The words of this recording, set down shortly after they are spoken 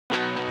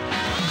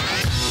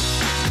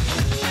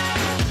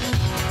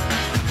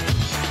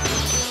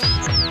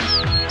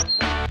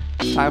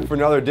It's time for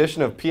another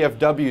edition of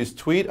PFW's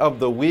Tweet of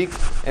the Week.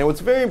 And what's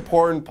very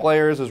important,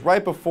 players, is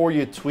right before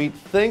you tweet,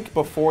 think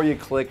before you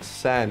click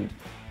send.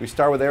 We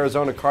start with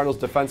Arizona Cardinals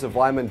defensive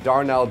lineman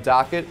Darnell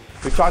Dockett.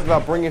 We talked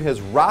about bringing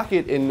his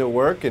rocket into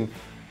work and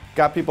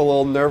got people a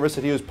little nervous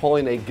that he was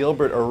pulling a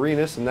Gilbert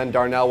Arenas, and then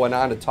Darnell went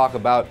on to talk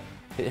about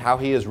how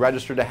he is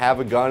registered to have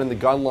a gun and the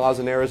gun laws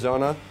in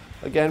Arizona.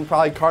 Again,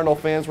 probably Cardinal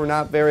fans were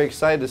not very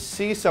excited to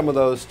see some of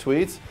those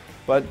tweets,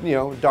 but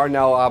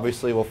Darnell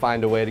obviously will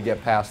find a way to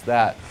get past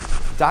that.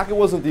 Dockett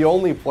wasn't the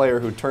only player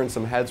who turned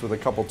some heads with a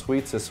couple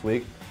tweets this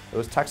week. It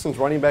was Texans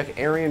running back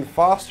Arian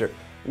Foster.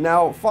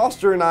 Now,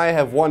 Foster and I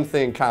have one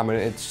thing in common.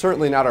 It's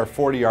certainly not our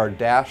 40-yard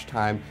dash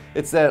time.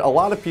 It's that a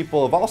lot of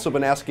people have also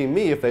been asking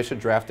me if they should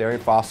draft Arian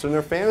Foster in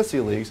their fantasy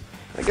leagues.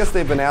 I guess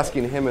they've been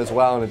asking him as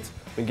well, and it's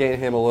been getting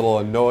him a little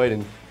annoyed,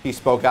 and he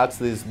spoke out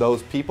to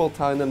those people,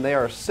 telling them they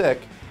are sick.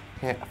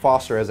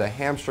 Foster has a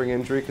hamstring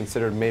injury,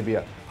 considered maybe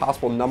a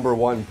possible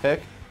 #1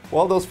 pick.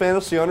 Well, those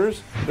fantasy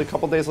owners, a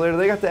couple days later,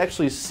 they got to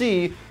actually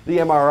see the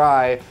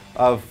MRI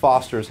of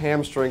Foster's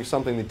hamstring,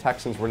 something the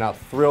Texans were not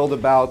thrilled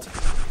about.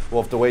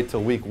 We'll have to wait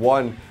till week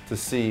 1 to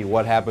see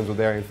what happens with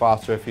Arian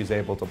Foster if he's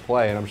able to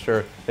play, and I'm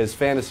sure his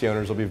fantasy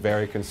owners will be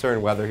very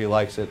concerned whether he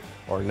likes it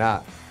or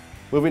not.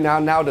 Moving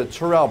on now to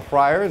Terrell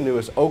Pryor,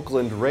 newest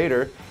Oakland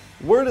Raider.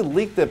 Word had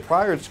leaked that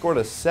Pryor had scored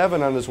a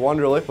 7 on his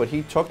Wonderlic, but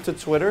he took to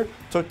Twitter,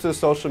 took to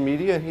social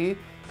media, and he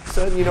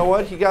said, you know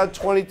what, he got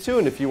 22,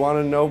 and if you want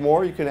to know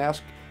more, you can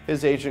ask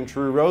his agent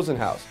Drew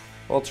Rosenhaus.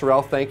 Well,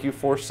 Terrell, thank you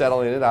for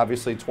settling it.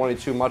 Obviously,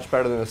 22 much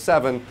better than a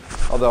 7,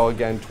 although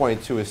again,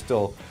 22 is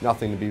still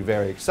nothing to be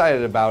very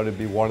excited about. It'd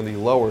be one of the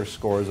lower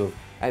scores of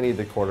any of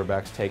the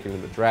quarterbacks taken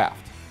in the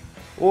draft.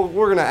 Well,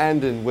 we're going to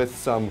end with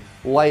some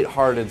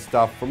lighthearted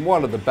stuff from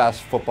one of the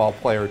best football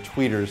player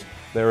tweeters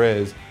there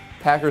is,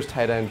 Packers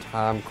tight end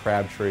Tom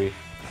Crabtree.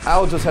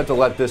 I'll just have to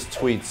let this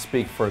tweet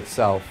speak for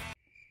itself.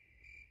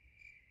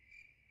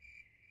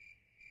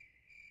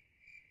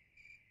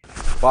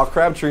 While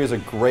Crabtree is a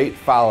great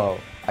follow,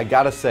 I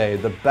gotta say,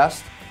 the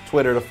best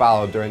Twitter to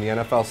follow during the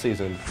NFL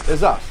season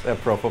is us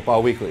at Pro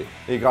Football Weekly.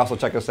 You can also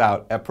check us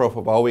out at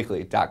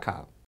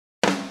ProFootballWeekly.com.